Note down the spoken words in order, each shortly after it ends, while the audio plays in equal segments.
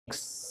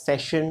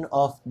session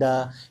of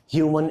the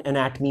Human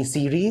Anatomy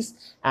series,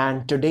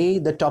 and today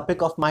the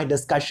topic of my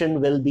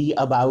discussion will be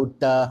about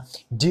the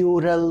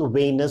dural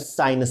venous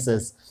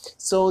sinuses.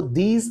 So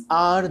these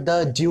are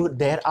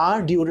there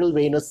are dural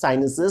venous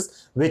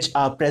sinuses which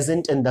are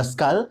present in the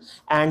skull,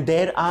 and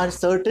there are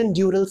certain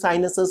dural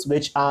sinuses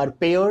which are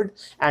paired,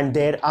 and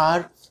there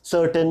are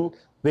certain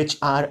which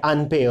are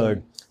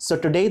unpaired. So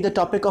today the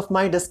topic of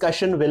my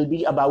discussion will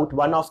be about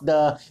one of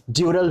the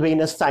dural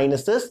venous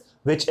sinuses,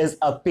 which is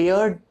a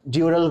paired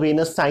dural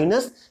venous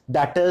sinus,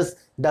 that is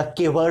the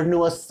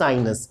cavernous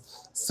sinus.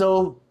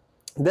 So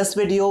this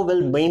video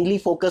will mainly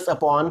focus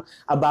upon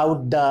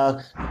about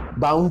the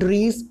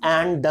boundaries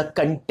and the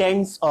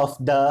contents of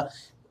the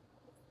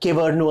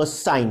cavernous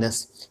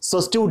sinus. So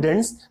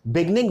students,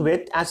 beginning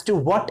with as to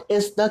what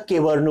is the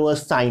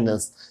cavernous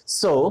sinus.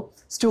 So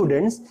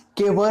students,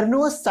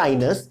 cavernous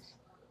sinus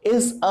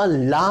is a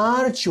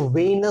large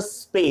venous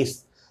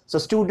space. So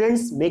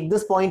students, make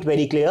this point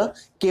very clear.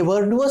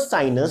 Cavernous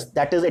sinus,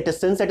 that is,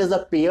 since it is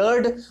a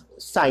paired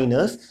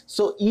sinus,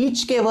 so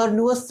each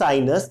cavernous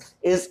sinus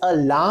is a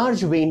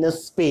large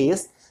venous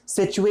space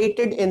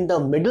situated in the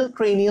middle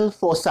cranial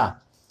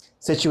fossa.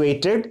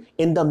 Situated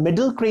in the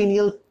middle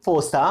cranial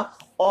fossa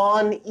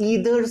on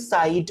either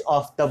side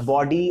of the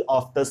body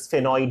of the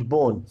sphenoid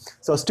bone.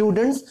 So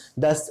students,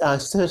 the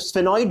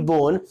sphenoid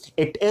bone,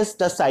 it is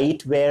the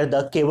site where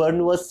the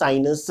cavernous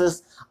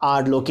sinuses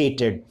are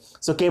located.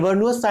 So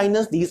cavernous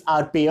sinus, these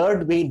are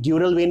paired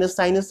dural venous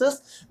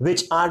sinuses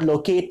which are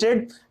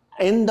located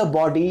in the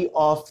body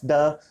of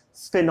the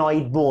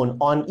sphenoid bone,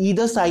 on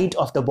either side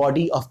of the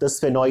body of the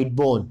sphenoid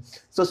bone.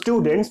 So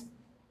students,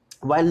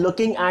 while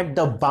looking at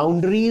the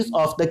boundaries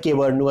of the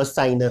cavernous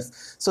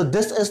sinus, so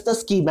this is the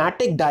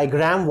schematic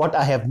diagram what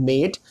I have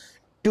made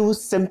to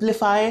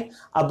simplify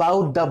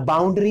about the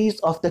boundaries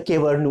of the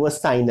cavernous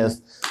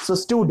sinus. So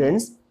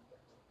students,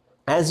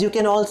 as you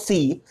can all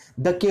see,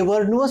 the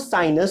cavernous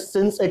sinus,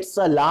 since it's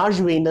a large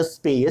venous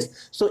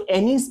space, so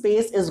any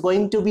space is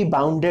going to be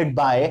bounded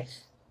by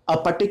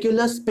a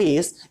particular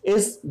space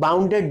is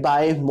bounded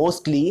by,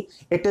 mostly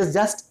it is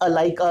just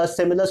like a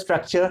similar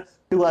structure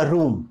to a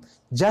room.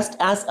 Just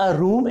as a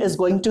room is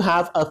going to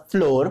have a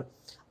floor,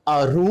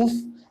 a roof,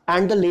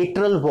 and the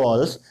lateral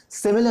walls,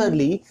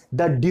 similarly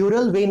the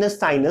dural venous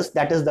sinus,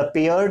 that is the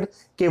paired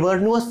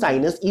cavernous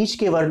sinus, each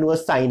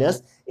cavernous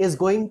sinus is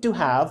going to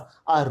have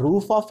a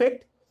roof of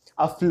it,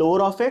 a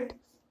floor of it,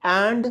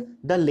 and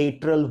the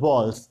lateral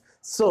walls.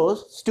 So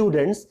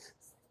students,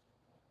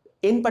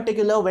 in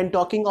particular when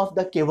talking of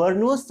the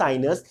cavernous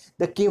sinus,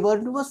 the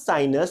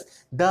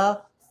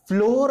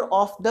floor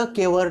of the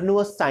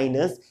cavernous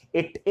sinus,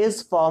 it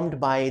is formed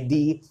by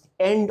the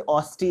end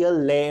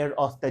ostial layer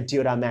of the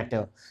dura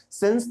mater.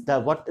 Since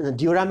the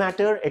dura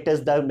mater, it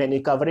is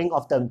the covering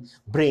of the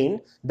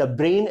brain. The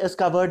brain is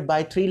covered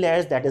by three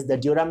layers, that is the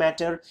dura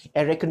mater,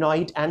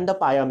 arachnoid, and the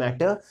pia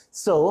mater.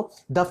 So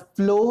the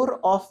floor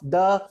of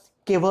the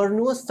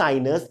cavernous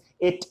sinus,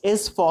 it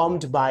is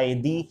formed by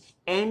the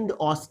end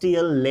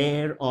ostial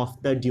layer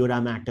of the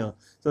dura mater.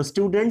 So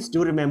students,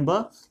 do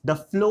remember, the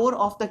floor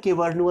of the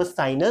cavernous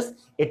sinus,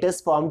 it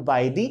is formed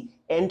by the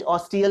end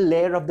ostial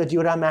layer of the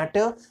dura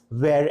mater,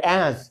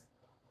 whereas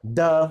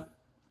the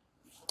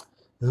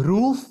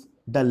roof,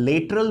 the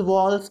lateral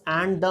walls,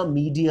 and the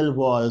medial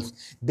walls,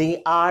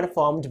 they are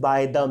formed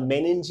by the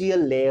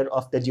meningeal layer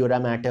of the dura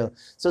mater.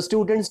 So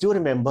students, do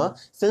remember,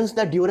 since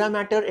the dura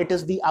mater, it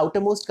is the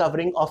outermost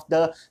covering of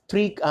the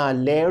three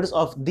layers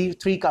of the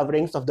three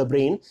coverings of the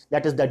brain,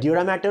 that is the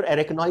dura mater,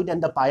 arachnoid,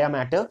 and the pia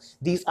mater.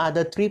 These are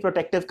the three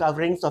protective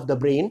coverings of the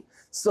brain.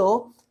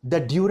 So the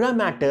dura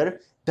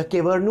mater, the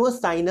cavernous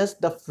sinus,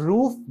 the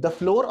roof, the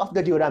floor of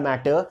the dura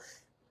mater,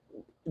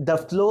 the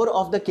floor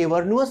of the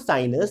cavernous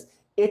sinus,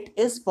 it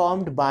is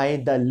formed by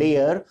the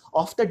layer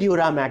of the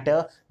dura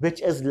mater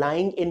which is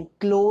lying in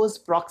close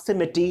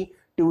proximity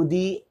to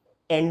the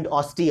end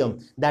ostium,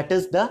 that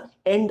is the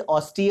end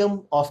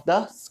ostium of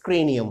the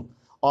cranium,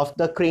 of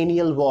the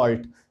cranial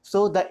vault.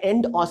 So the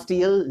end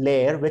ostial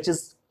layer, which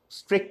is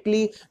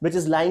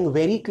lying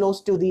very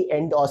close to the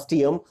end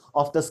ostium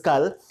of the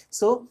skull.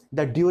 So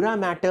the dura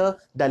mater,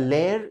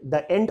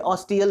 the end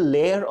ostial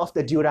layer of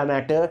the dura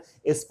mater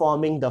is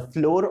forming the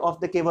floor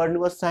of the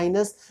cavernous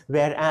sinus,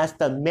 whereas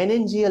the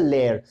meningeal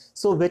layer,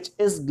 so which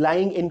is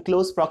lying in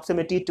close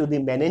proximity to the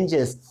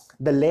meninges,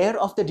 the layer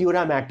of the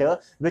dura mater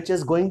which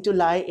is going to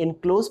lie in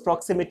close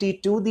proximity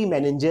to the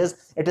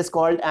meninges, it is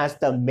called as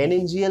the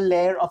meningeal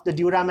layer of the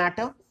dura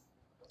mater.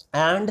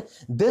 And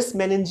this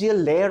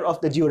meningeal layer of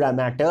the dura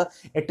mater,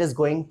 it is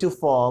going to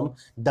form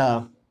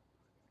the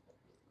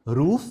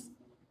roof,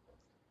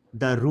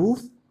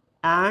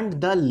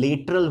 and the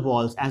lateral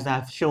walls, as I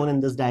have shown in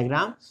this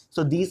diagram.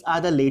 So these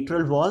are the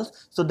lateral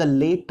walls. So the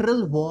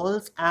lateral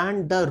walls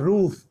and the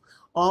roof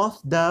of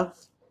the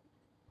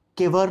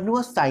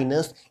cavernous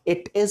sinus,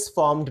 it is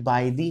formed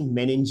by the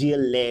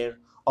meningeal layer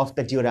of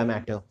the dura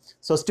mater.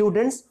 So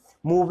students,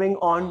 moving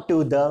on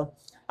to the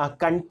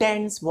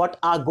contents, what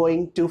are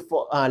going to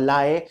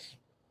lie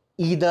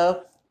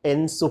either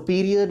in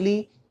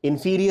superiorly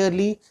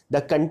inferiorly.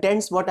 The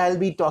contents what I'll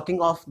be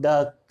talking of,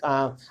 the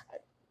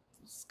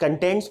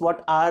contents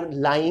what are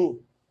lying,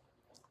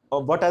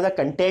 or what are the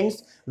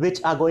contents which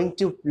are going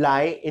to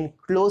lie in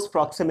close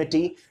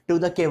proximity to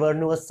the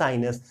cavernous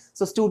sinus.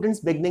 So students,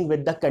 beginning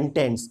with the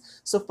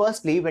contents. So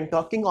firstly, when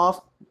talking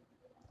of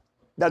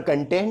the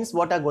contents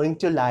what are going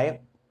to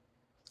lie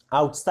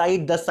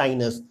outside the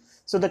sinus.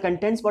 So the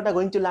contents what are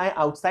going to lie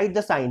outside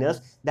the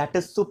sinus, that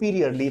is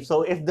superiorly.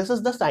 So if this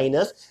is the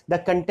sinus, the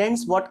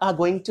contents what are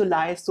going to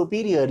lie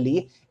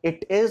superiorly,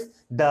 it is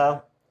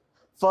the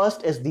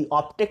first is the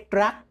optic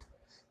tract,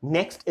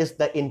 next is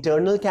the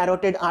internal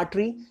carotid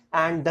artery,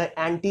 and the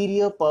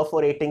anterior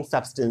perforating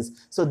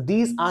substance. So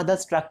these are the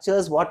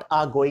structures what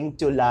are going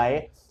to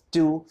lie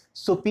to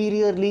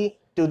superiorly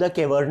to the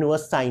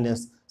cavernous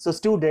sinus. So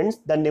students,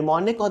 the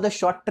mnemonic or the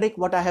short trick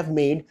what I have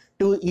made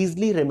to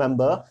easily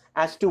remember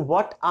as to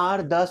what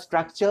are the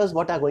structures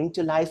what are going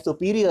to lie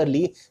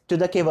superiorly to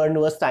the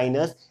cavernous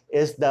sinus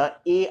is the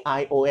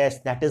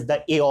AIOS, that is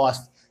the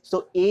AOS.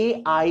 So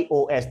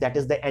AIOS, that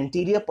is the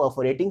anterior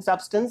perforating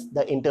substance,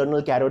 the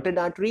internal carotid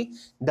artery,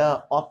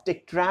 the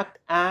optic tract,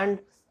 and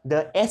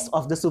the S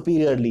of the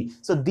superiorly.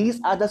 So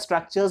these are the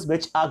structures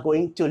which are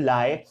going to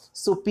lie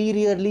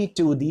superiorly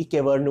to the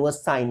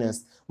cavernous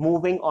sinus.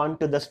 Moving on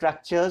to the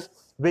structures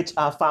which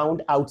are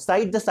found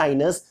outside the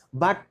sinus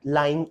but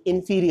lying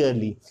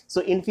inferiorly.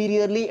 So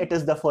inferiorly, it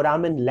is the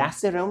foramen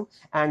lacerum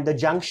and the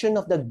junction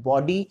of the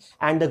body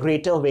and the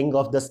greater wing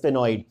of the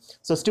sphenoid.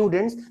 So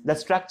students, the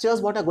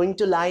structures what are going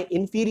to lie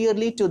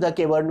inferiorly to the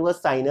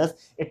cavernous sinus,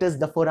 it is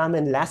the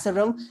foramen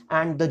lacerum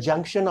and the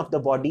junction of the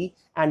body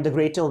and the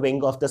greater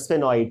wing of the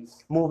sphenoid.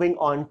 Moving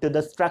on to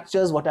the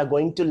structures what are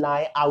going to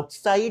lie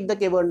outside the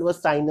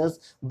cavernous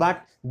sinus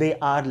but they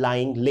are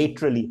lying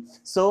laterally.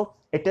 So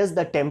it is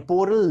the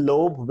temporal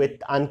lobe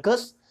with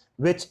uncus,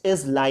 which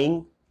is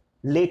lying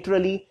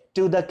laterally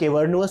to the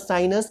cavernous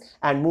sinus,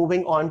 and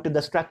moving on to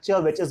the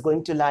structure which is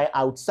going to lie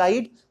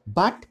outside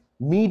but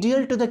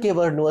medial to the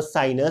cavernous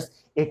sinus,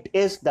 it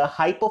is the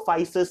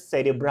hypophysis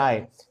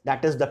cerebri,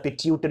 that is the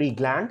pituitary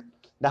gland.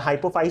 The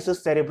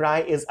hypophysis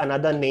cerebri is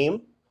another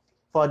name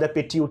for the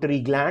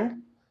pituitary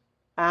gland,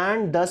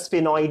 and the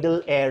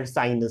sphenoidal air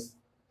sinus.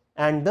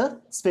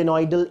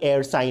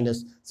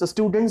 So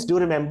students, do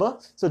remember,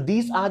 so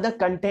these are the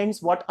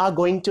contents what are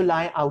going to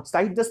lie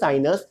outside the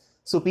sinus,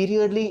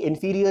 superiorly,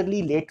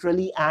 inferiorly,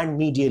 laterally, and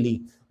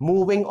medially.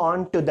 Moving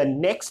on to the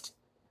next,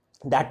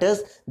 that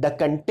is the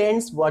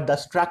contents, what the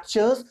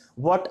structures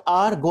what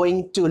are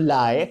going to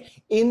lie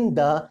in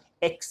the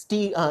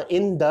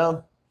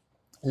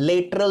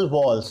lateral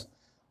walls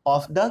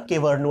of the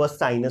cavernous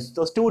sinus.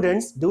 So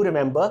students, do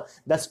remember,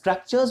 the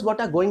structures what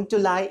are going to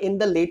lie in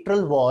the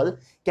lateral wall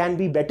can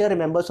be better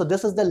remembered. So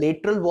this is the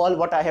lateral wall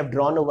what I have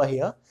drawn over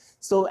here.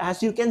 So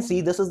as you can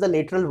see, this is the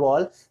lateral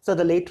wall. So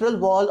the lateral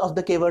wall of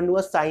the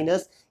cavernous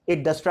sinus,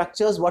 the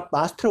structures what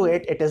pass through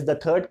it, it is the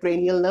third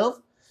cranial nerve,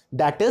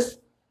 that is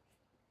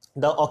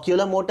the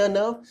oculomotor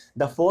nerve,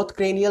 the fourth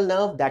cranial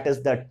nerve, that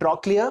is the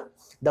trochlea,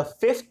 the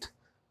fifth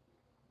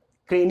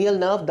cranial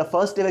nerve, the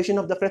first division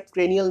of the fifth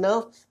cranial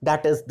nerve,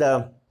 that is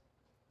the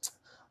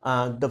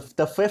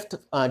first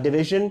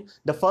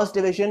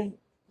division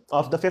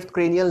of the fifth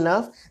cranial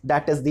nerve,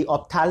 that is the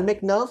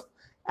ophthalmic nerve,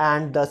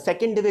 and the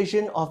second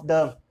division of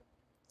the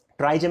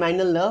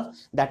trigeminal nerve,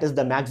 that is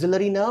the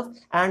maxillary nerve,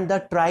 and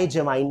the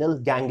trigeminal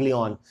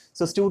ganglion.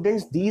 So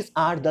students, these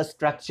are the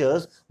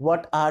structures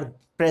what are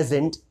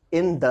present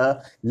in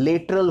the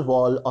lateral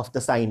wall of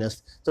the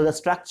sinus. So the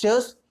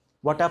structures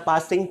what are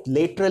passing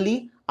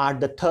laterally are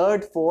the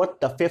third, fourth,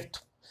 the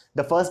fifth,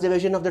 the first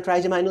division of the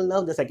trigeminal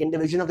nerve, the second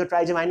division of the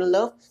trigeminal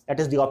nerve, that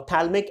is the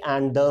ophthalmic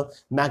and the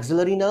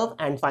maxillary nerve,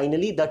 and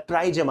finally the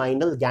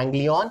trigeminal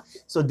ganglion.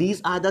 So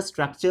these are the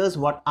structures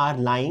what are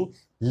lying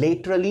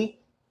laterally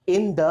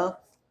in the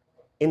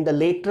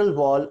lateral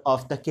wall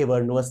of the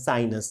cavernous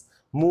sinus.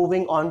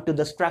 Moving on to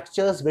the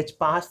structures which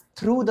pass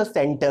through the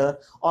center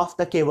of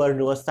the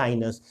cavernous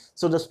sinus.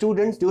 So the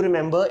students, do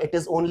remember, it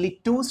is only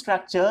two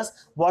structures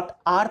what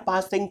are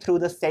passing through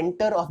the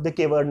center of the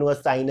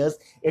cavernous sinus.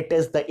 It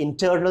is the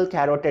internal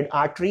carotid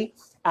artery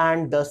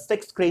and the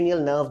sixth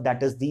cranial nerve,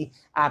 that is the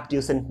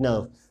abducent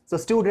nerve. So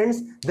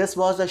students, this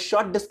was a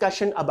short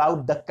discussion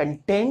about the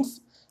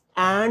contents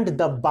and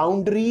the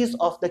boundaries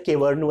of the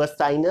cavernous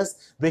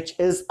sinus, which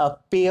is a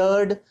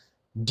paired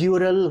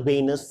dural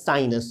venous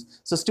sinus.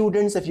 So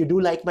students, if you do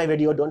like my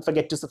video, don't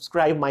forget to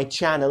subscribe my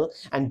channel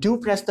and do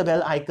press the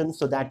bell icon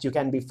so that you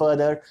can be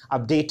further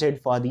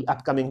updated for the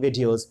upcoming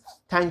videos.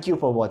 Thank you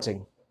for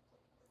watching.